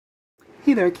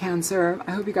Hey there, Cancer.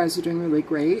 I hope you guys are doing really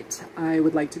great. I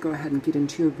would like to go ahead and get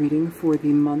into your reading for the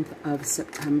month of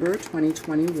September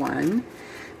 2021.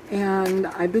 And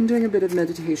I've been doing a bit of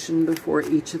meditation before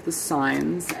each of the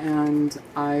signs, and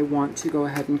I want to go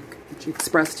ahead and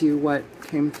express to you what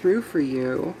came through for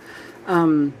you.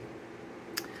 There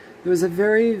was a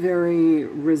very, very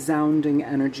resounding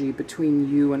energy between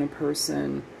you and a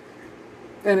person.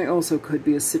 And it also could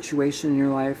be a situation in your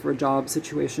life or a job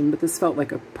situation, but this felt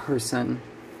like a person.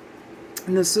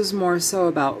 And this was more so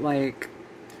about like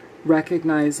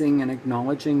recognizing and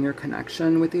acknowledging your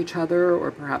connection with each other,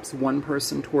 or perhaps one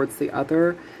person towards the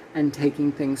other, and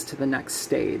taking things to the next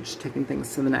stage, taking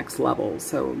things to the next level.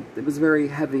 So it was very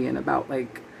heavy and about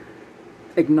like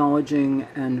acknowledging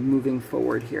and moving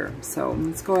forward here. So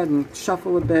let's go ahead and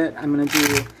shuffle a bit. I'm going to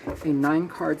do a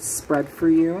 9-card spread for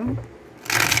you.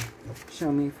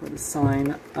 Show me for the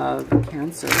sign of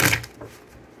Cancer.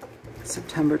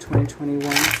 September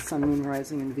 2021, Sun, Moon,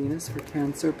 Rising, and Venus for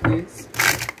Cancer, please.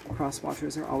 Cross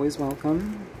watchers are always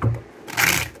welcome.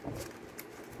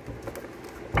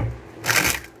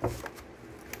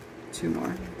 Two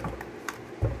more.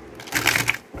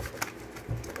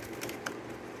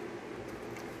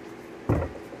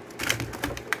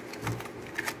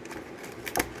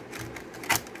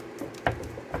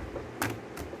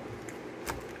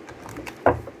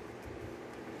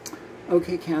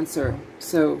 Okay, Cancer.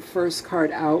 So first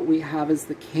card out we have is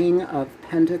the King of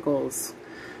Pentacles.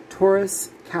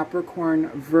 Taurus, Capricorn,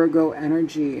 Virgo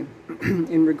energy.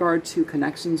 In regard to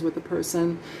connections with a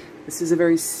person, this is a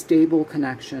very stable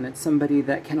connection. It's somebody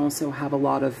that can also have a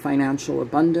lot of financial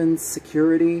abundance,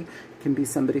 security. It can be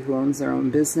somebody who owns their own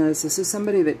business. This is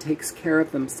somebody that takes care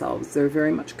of themselves. They're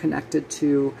very much connected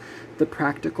to the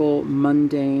practical,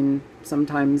 mundane,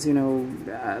 sometimes, you know,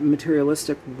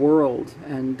 materialistic world,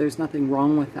 and there's nothing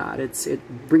wrong with that.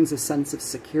 It brings a sense of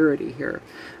security here.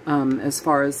 As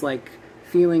far as like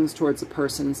feelings towards a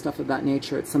person, stuff of that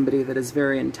nature, it's somebody that is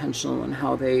very intentional in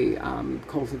how they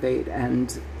cultivate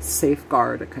and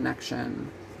safeguard a connection.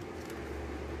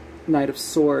 Knight of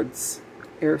Swords,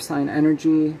 air sign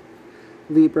energy,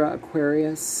 Libra,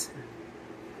 Aquarius,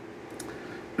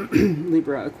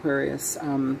 Libra, Aquarius,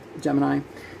 Gemini.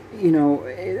 You know,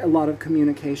 a lot of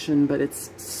communication, but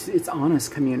it's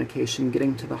honest communication,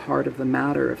 getting to the heart of the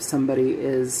matter. If somebody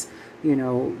is, you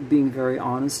know, being very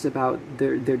honest about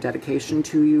their dedication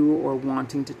to you, or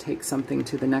wanting to take something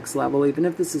to the next level, even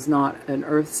if this is not an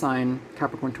earth sign,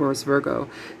 Capricorn, Taurus, Virgo,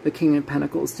 the King of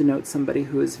Pentacles denotes somebody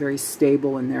who is very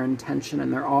stable in their intention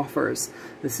and their offers.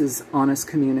 This is honest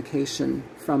communication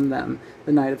from them.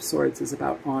 The Knight of Swords is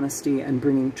about honesty and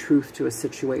bringing truth to a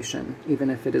situation, even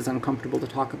if it is uncomfortable to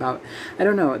talk about. I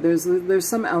don't know, there's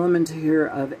some element here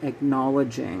of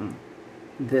acknowledging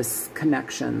this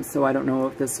connection. So I don't know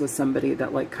if this was somebody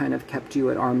that like kind of kept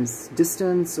you at arm's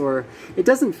distance, or it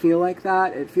doesn't feel like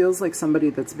that. It feels like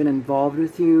somebody that's been involved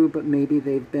with you, but maybe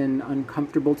they've been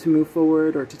uncomfortable to move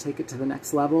forward or to take it to the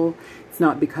next level. It's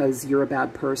not because you're a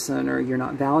bad person or you're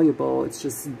not valuable. It's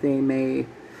just they may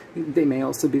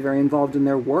also be very involved in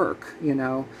their work, you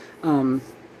know.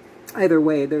 Either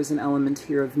way, there's an element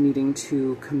here of needing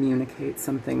to communicate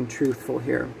something truthful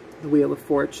here. The Wheel of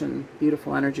Fortune,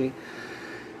 beautiful energy.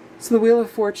 So the Wheel of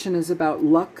Fortune is about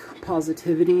luck,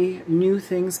 positivity, new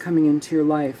things coming into your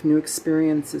life, new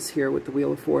experiences here with the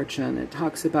Wheel of Fortune. It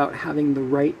talks about having the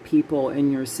right people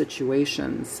in your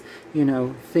situations, you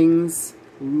know, things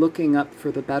looking up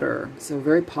for the better. So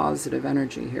very positive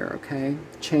energy here, okay?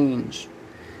 Change.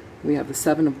 We have the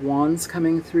Seven of Wands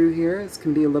coming through here. This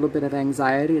can be a little bit of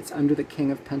anxiety. It's under the King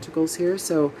of Pentacles here.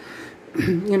 So,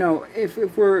 you know, if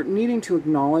we're needing to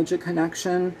acknowledge a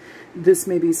connection, this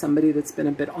may be somebody that's been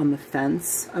a bit on the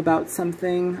fence about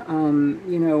something,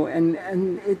 you know,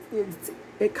 and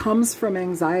it comes from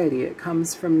anxiety. It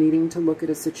comes from needing to look at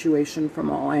a situation from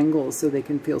all angles so they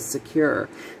can feel secure.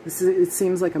 It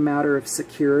seems like a matter of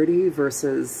security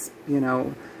versus, you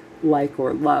know, like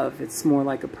or love. It's more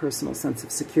like a personal sense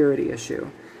of security issue.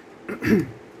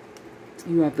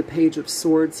 You have the Page of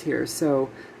Swords here, so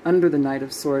under the Knight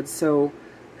of Swords. So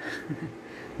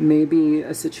maybe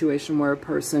a situation where a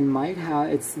person might have,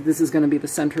 this is going to be the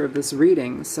center of this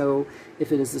reading. So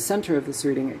if it is the center of this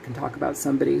reading, it can talk about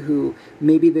somebody who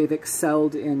maybe they've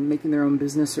excelled in making their own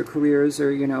business or careers,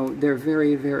 or, you know, they're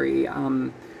very, very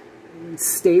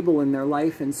stable in their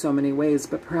life in so many ways,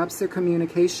 but perhaps their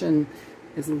communication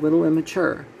is a little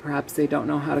immature. Perhaps they don't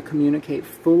know how to communicate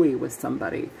fully with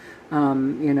somebody.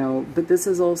 You know, but this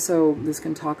is also, this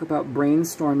can talk about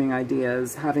brainstorming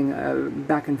ideas, having a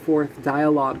back and forth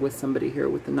dialogue with somebody here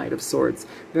with the Knight of Swords.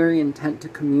 Very intent to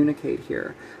communicate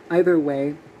here. Either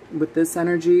way, with this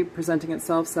energy presenting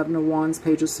itself, Seven of Wands,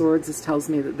 Page of Swords, this tells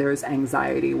me that there is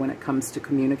anxiety when it comes to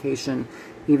communication,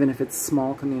 even if it's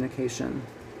small communication.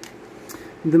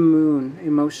 The Moon,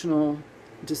 emotional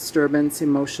disturbance,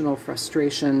 emotional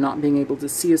frustration, not being able to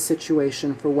see a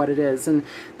situation for what it is. And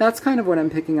that's kind of what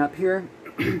I'm picking up here.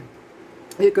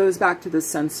 It goes back to this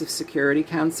sense of security,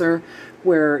 Cancer,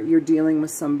 where you're dealing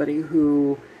with somebody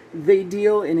who they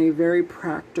deal in a very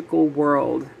practical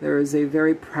world. There is a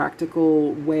very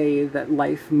practical way that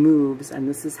life moves, and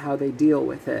this is how they deal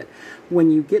with it.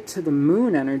 When you get to the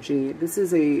Moon energy, this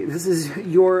is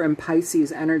your and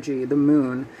Pisces energy, the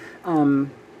Moon.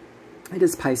 It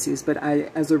is Pisces, but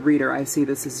as a reader, I see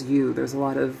this as you. There's a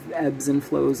lot of ebbs and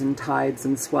flows and tides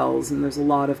and swells, and there's a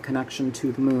lot of connection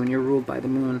to the Moon. You're ruled by the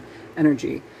Moon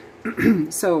energy.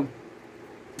 So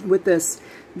with this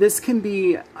can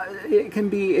be, it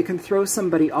can throw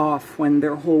somebody off when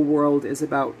their whole world is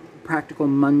about practical,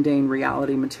 mundane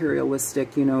reality,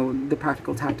 materialistic, you know, the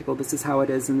practical, tactical, this is how it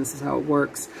is and this is how it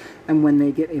works. And when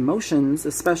they get emotions,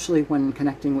 especially when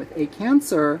connecting with a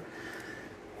Cancer,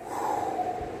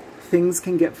 things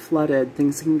can get flooded,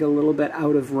 things can get a little bit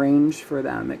out of range for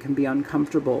them. It can be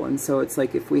uncomfortable. And so it's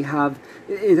like if we have,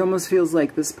 it almost feels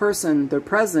like this person, they're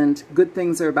present, good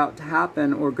things are about to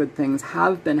happen, or good things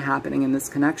have been happening in this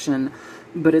connection,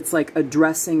 but it's like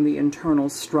addressing the internal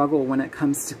struggle when it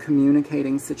comes to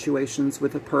communicating situations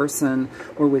with a person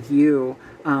or with you,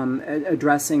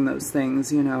 addressing those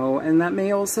things, you know, and that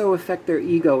may also affect their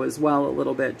ego as well a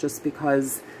little bit, just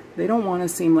because they don't want to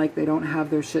seem like they don't have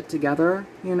their shit together,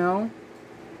 you know?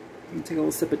 Let me take a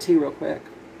little sip of tea real quick.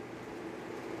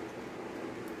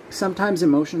 Sometimes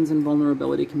emotions and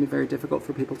vulnerability can be very difficult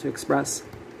for people to express.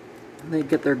 They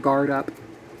get their guard up.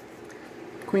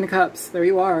 Queen of Cups, there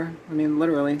you are. I mean,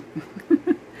 literally.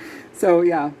 So,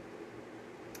 yeah.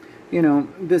 You know,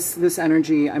 this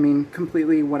energy, I mean,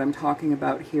 completely what I'm talking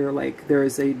about here, like there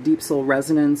is a deep soul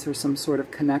resonance or some sort of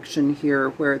connection here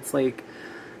where it's like,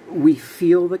 we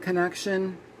feel the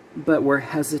connection, but we're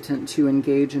hesitant to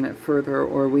engage in it further,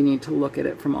 or we need to look at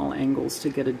it from all angles to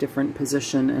get a different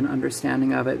position and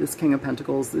understanding of it. This King of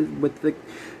Pentacles with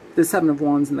the Seven of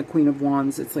Wands and the Queen of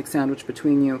Wands, it's like sandwiched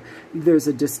between you. There's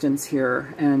a distance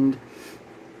here, and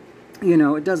you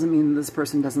know, it doesn't mean this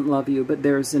person doesn't love you, but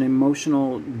there's an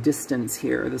emotional distance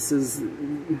here. This is,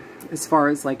 as far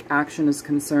as like action is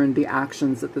concerned, the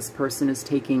actions that this person is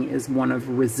taking is one of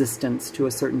resistance to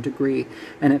a certain degree.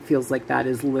 And it feels like that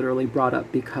is literally brought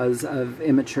up because of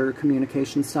immature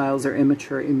communication styles or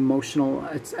immature emotional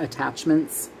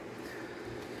attachments.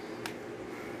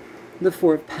 The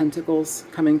Four of Pentacles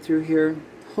coming through here.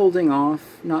 Holding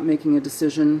off, not making a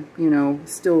decision, you know,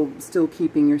 still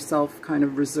keeping yourself kind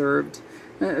of reserved.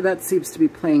 That seems to be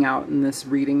playing out in this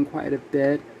reading quite a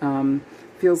bit.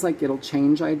 Feels like it'll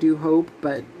change, I do hope,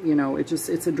 but, you know,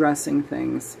 it's addressing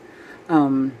things.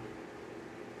 Okay,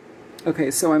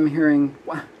 so I'm hearing,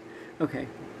 okay.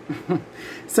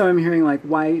 So I'm hearing, like,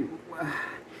 why,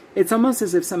 it's almost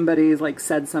as if somebody, like,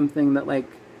 said something that, like,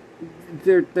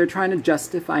 they're trying to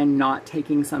justify not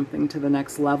taking something to the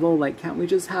next level. Like, can't we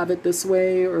just have it this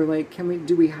way? Or like,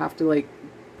 do we have to like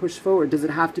push forward? Does it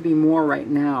have to be more right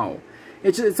now?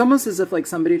 It's almost as if like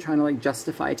somebody trying to like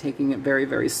justify taking it very,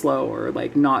 very slow, or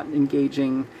like not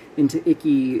engaging into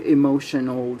icky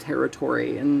emotional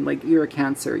territory. And like, you're a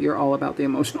Cancer, you're all about the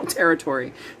emotional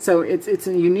territory. So it's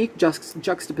a unique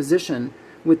juxtaposition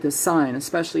with this sign,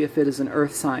 especially if it is an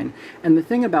earth sign. And the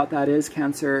thing about that is,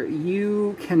 Cancer,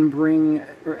 you can bring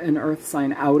an earth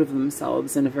sign out of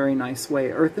themselves in a very nice way.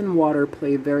 Earth and water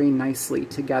play very nicely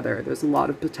together. There's a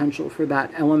lot of potential for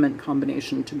that element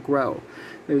combination to grow.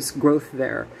 There's growth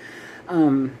there.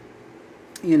 You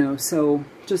know, so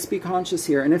just be conscious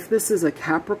here. And if this is a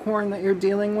Capricorn that you're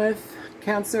dealing with,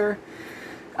 Cancer,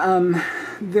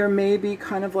 there may be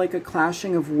kind of like a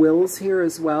clashing of wills here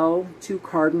as well. Two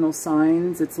cardinal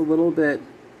signs. It's a little bit,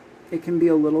 it can be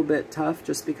a little bit tough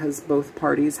just because both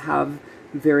parties have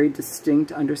very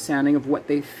distinct understanding of what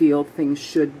they feel things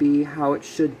should be, how it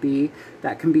should be.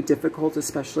 That can be difficult,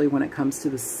 especially when it comes to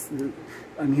this,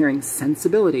 I'm hearing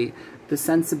sensibility, the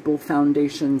sensible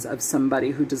foundations of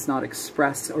somebody who does not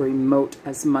express or emote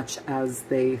as much as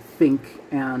they think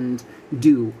and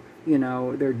do. You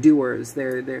know, they're doers,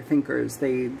 they're thinkers,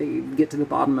 they get to the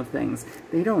bottom of things.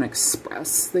 They don't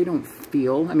express, they don't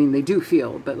feel. I mean, they do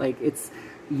feel, but like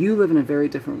you live in a very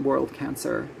different world,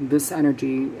 Cancer. This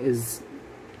energy is,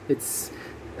 it's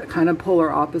kind of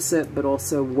polar opposite, but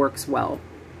also works well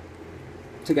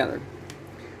together.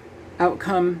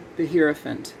 Outcome, the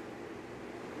Hierophant.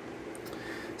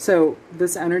 So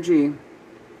this energy,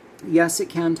 yes, it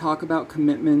can talk about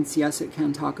commitments. Yes, it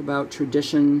can talk about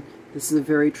tradition, This is a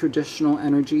very traditional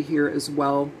energy here as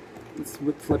well. Let's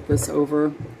flip this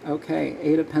over. Okay,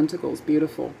 Eight of Pentacles,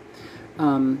 beautiful.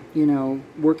 You know,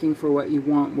 working for what you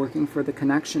want, working for the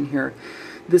connection here.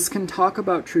 This can talk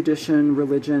about tradition,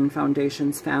 religion,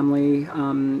 foundations, family,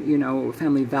 you know,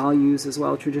 family values as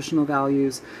well, traditional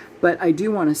values. But I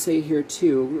do want to say here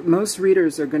too, most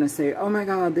readers are going to say, oh my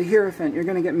God, the Hierophant, you're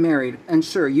going to get married. And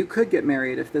sure, you could get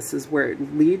married if this is where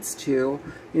it leads to.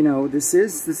 You know,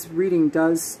 this reading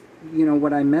does, you know,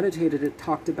 what I meditated, it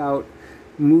talked about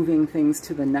moving things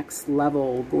to the next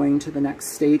level, going to the next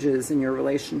stages in your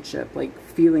relationship, like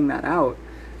feeling that out.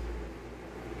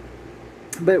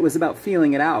 But it was about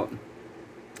feeling it out,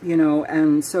 you know.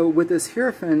 And so with this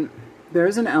Hierophant,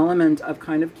 there's an element of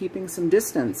kind of keeping some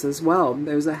distance as well.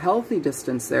 There's a healthy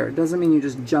distance there. It doesn't mean you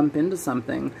just jump into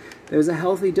something. There's a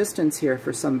healthy distance here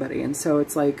for somebody. And so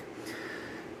it's like,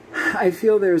 I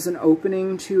feel there's an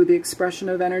opening to the expression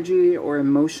of energy or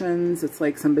emotions. It's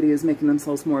like somebody is making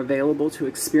themselves more available to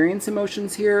experience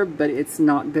emotions here, but it's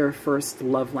not their first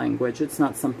love language. It's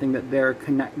not something that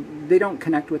they don't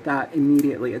connect with that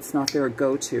immediately. It's not their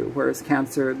go-to, whereas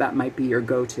Cancer, that might be your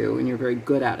go-to and you're very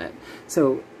good at it.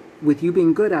 So with you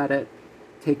being good at it,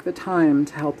 take the time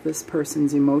to help this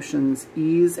person's emotions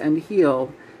ease and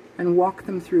heal and walk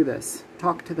them through this.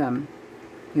 Talk to them.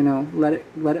 You know, let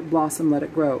it blossom, let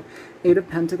it grow. Eight of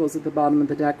Pentacles at the bottom of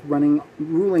the deck,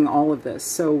 ruling all of this.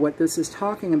 So what this is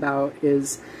talking about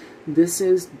is, this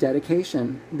is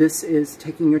dedication. This is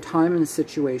taking your time in a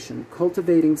situation,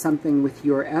 cultivating something with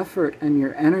your effort and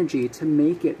your energy to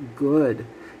make it good.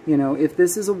 You know, if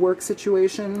this is a work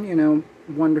situation, you know,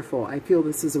 wonderful. I feel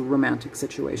this is a romantic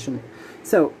situation.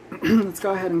 So let's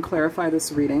go ahead and clarify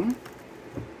this reading.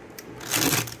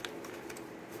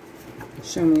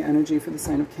 Show me energy for the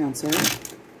sign of Cancer.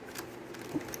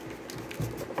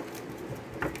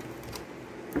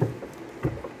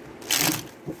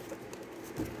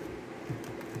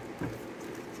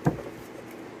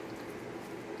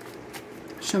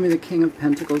 Show me the King of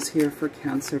Pentacles here for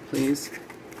Cancer, please.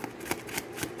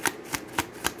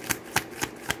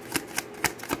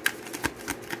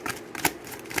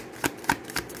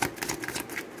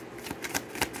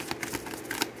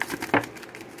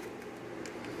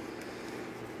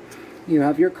 You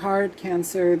have your card,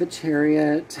 Cancer, the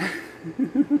Chariot,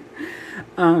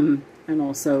 and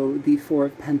also the Four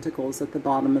of Pentacles at the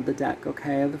bottom of the deck,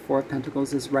 okay? The Four of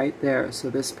Pentacles is right there. So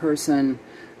this person,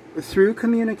 through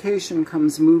communication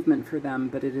comes movement for them,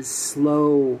 but it is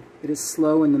slow. It is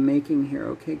slow in the making here,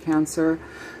 okay, Cancer?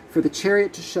 For the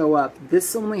Chariot to show up,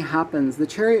 this only happens, the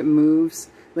Chariot moves.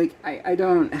 Like, I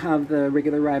don't have the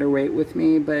regular Rider-Waite with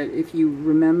me, but if you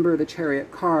remember the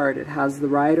Chariot card, it has the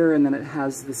Rider and then it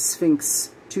has the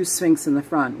Sphinx, two Sphinx in the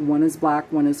front. One is black,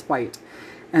 one is white.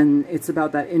 And it's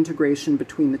about that integration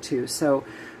between the two. So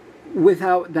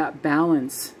without that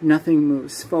balance, nothing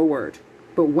moves forward.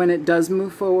 But when it does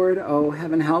move forward, oh,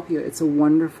 heaven help you, it's a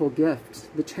wonderful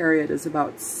gift. The Chariot is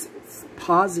about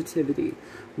positivity,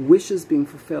 wishes being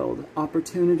fulfilled,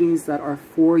 opportunities that are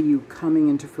for you coming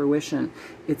into fruition.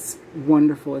 It's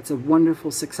wonderful. It's a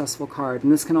wonderful, successful card.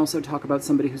 And this can also talk about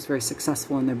somebody who's very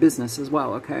successful in their business as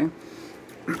well, okay?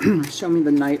 Show me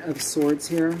the Knight of Swords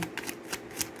here.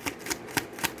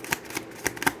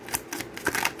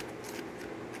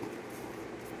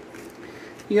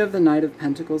 You have the Knight of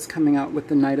Pentacles coming out with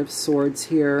the Knight of Swords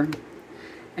here.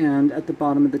 And at the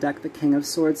bottom of the deck, the King of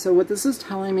Swords. So what this is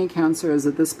telling me, Cancer, is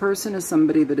that this person is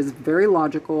somebody that is very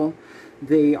logical.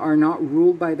 They are not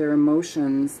ruled by their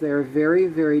emotions. They're very,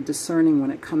 very discerning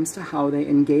when it comes to how they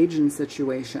engage in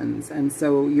situations. And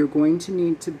so you're going to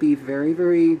need to be very,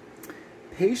 very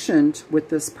patient with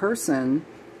this person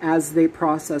as they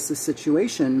process a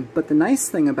situation. But the nice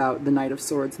thing about the Knight of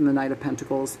Swords and the Knight of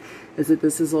Pentacles is that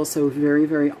this is also very,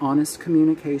 very honest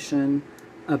communication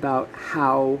about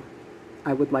how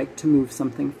I would like to move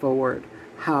something forward,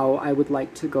 how I would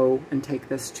like to go and take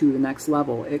this to the next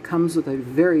level. It comes with a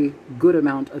very good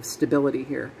amount of stability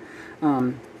here.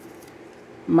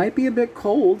 Might be a bit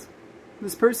cold.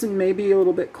 This person may be a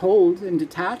little bit cold and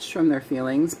detached from their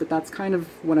feelings, but that's kind of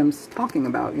what I'm talking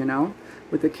about, you know,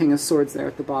 with the King of Swords there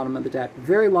at the bottom of the deck.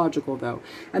 Very logical, though.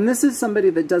 And this is somebody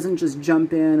that doesn't just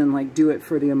jump in and, like, do it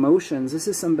for the emotions. This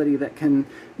is somebody that can,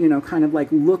 you know, kind of,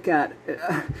 like, look at,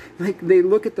 like, they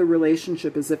look at the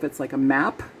relationship as if it's like a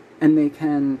map, and they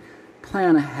can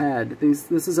plan ahead.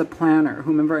 This is a planner.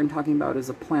 Whomever I'm talking about is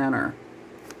a planner.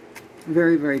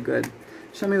 Very, very good.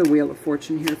 Show me the Wheel of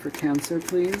Fortune here for Cancer,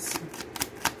 please.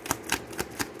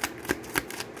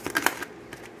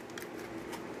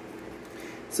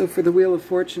 So for the Wheel of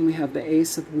Fortune, we have the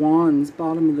Ace of Wands,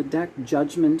 bottom of the deck,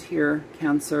 Judgment here,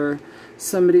 Cancer.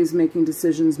 Somebody's making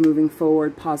decisions, moving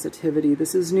forward, positivity.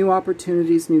 This is new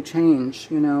opportunities, new change,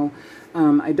 you know.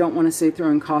 I don't want to say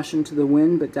throwing caution to the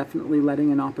wind, but definitely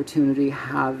letting an opportunity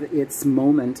have its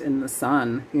moment in the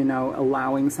sun, you know,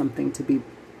 allowing something to be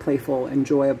playful,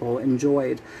 enjoyable,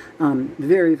 enjoyed.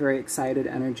 Very, very excited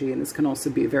energy. And this can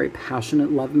also be very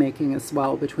passionate lovemaking as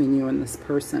well between you and this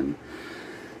person.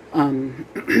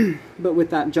 But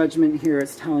with that Judgment here,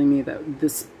 it's telling me that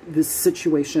this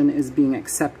situation is being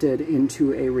accepted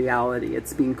into a reality.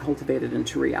 It's being cultivated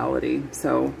into reality.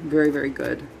 So very, very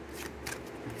good.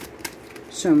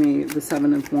 Show me the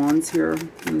Seven of Wands here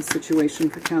in the situation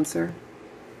for Cancer.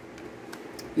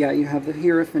 Yeah, you have the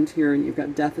Hierophant here, and you've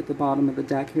got Death at the bottom of the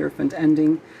deck. Hierophant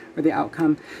ending, or the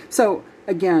outcome. So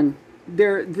again,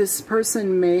 this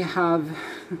person may have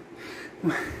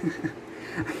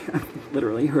I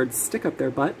literally heard stick up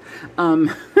their butt.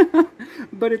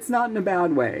 But it's not in a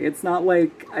bad way. It's not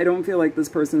like, I don't feel like this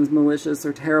person is malicious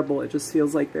or terrible. It just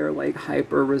feels like they're like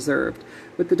hyper reserved.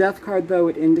 With the Death card though,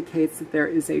 it indicates that there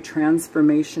is a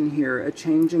transformation here, a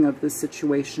changing of the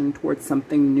situation towards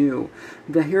something new.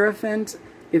 The Hierophant,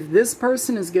 if this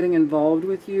person is getting involved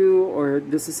with you, or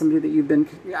this is somebody that you've been,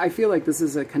 I feel like this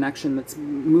is a connection that's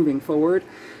moving forward.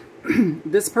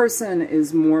 This person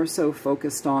is more so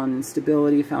focused on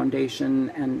stability, foundation,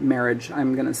 and marriage.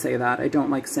 I'm going to say that. I don't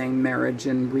like saying marriage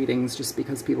in readings just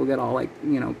because people get all like,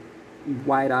 you know,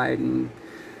 wide-eyed and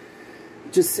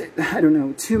just, I don't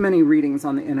know, too many readings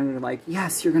on the internet are like,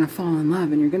 yes, you're going to fall in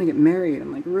love and you're going to get married.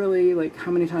 I'm like, really? Like, how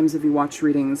many times have you watched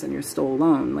readings and you're still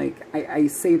alone? Like, I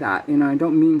say that, you know, I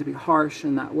don't mean to be harsh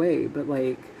in that way, but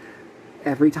like,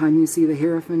 every time you see the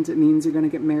Hierophant, it means you're going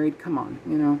to get married. Come on,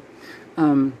 you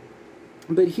know?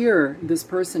 But here, this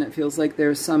person, it feels like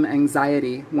there's some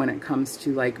anxiety when it comes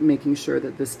to like making sure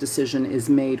that this decision is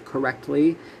made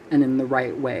correctly and in the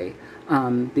right way.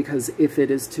 Because if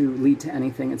it is to lead to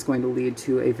anything, it's going to lead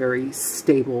to a very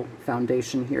stable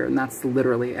foundation here. And that's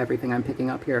literally everything I'm picking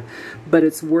up here. But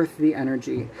it's worth the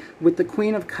energy. With the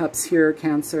Queen of Cups here,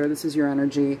 Cancer, this is your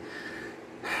energy.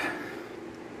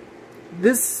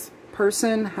 This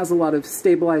person has a lot of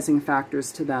stabilizing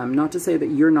factors to them. Not to say that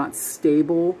you're not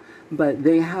stable, but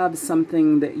they have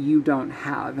something that you don't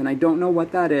have. And I don't know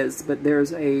what that is, but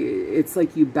it's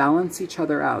like you balance each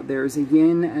other out. There's a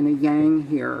yin and a yang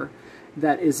here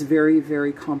that is very,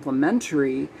 very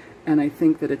complementary. And I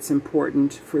think that it's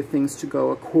important for things to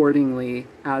go accordingly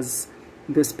as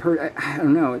this I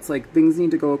don't know, it's like things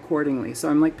need to go accordingly. So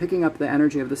I'm like picking up the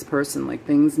energy of this person, like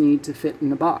things need to fit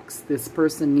in a box. This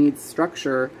person needs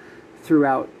structure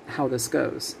throughout how this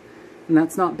goes. And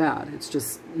that's not bad. It's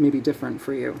just maybe different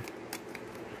for you.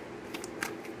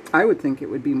 I would think it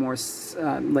would be more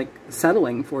like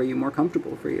settling for you, more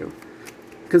comfortable for you.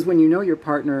 Because when you know your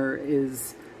partner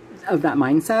is of that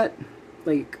mindset,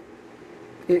 like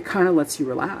it kind of lets you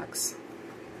relax.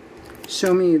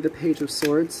 Show me the Page of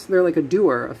Swords. They're like a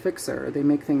doer, a fixer. They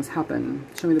make things happen.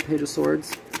 Show me the Page of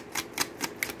Swords.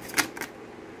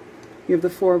 You have the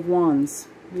Four of Wands.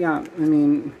 Yeah, I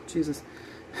mean, Jesus.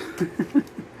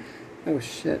 Oh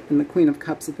shit, and the Queen of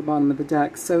Cups at the bottom of the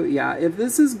deck. So yeah, if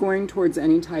this is going towards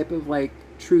any type of like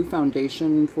true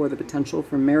foundation for the potential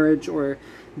for marriage or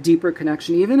deeper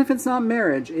connection, even if it's not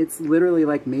marriage, it's literally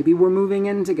like maybe we're moving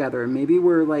in together, maybe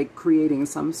we're like creating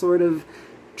some sort of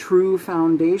true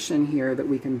foundation here that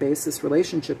we can base this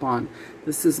relationship on.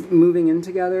 This is moving in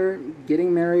together,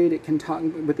 getting married. It can talk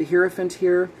with the Hierophant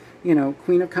here, you know,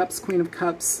 Queen of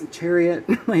Cups,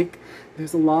 Chariot. Like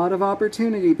there's a lot of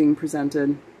opportunity being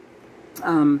presented.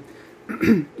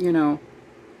 You know,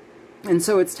 and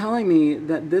so it's telling me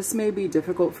that this may be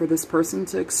difficult for this person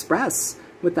to express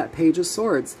with that Page of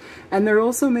Swords. And there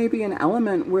also may be an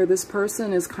element where this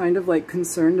person is kind of like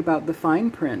concerned about the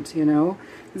fine print, you know?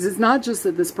 It's not just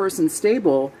that this person's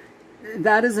stable,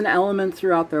 that is an element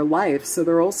throughout their life. So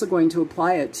they're also going to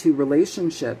apply it to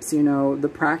relationships, you know, the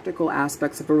practical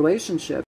aspects of a relationship.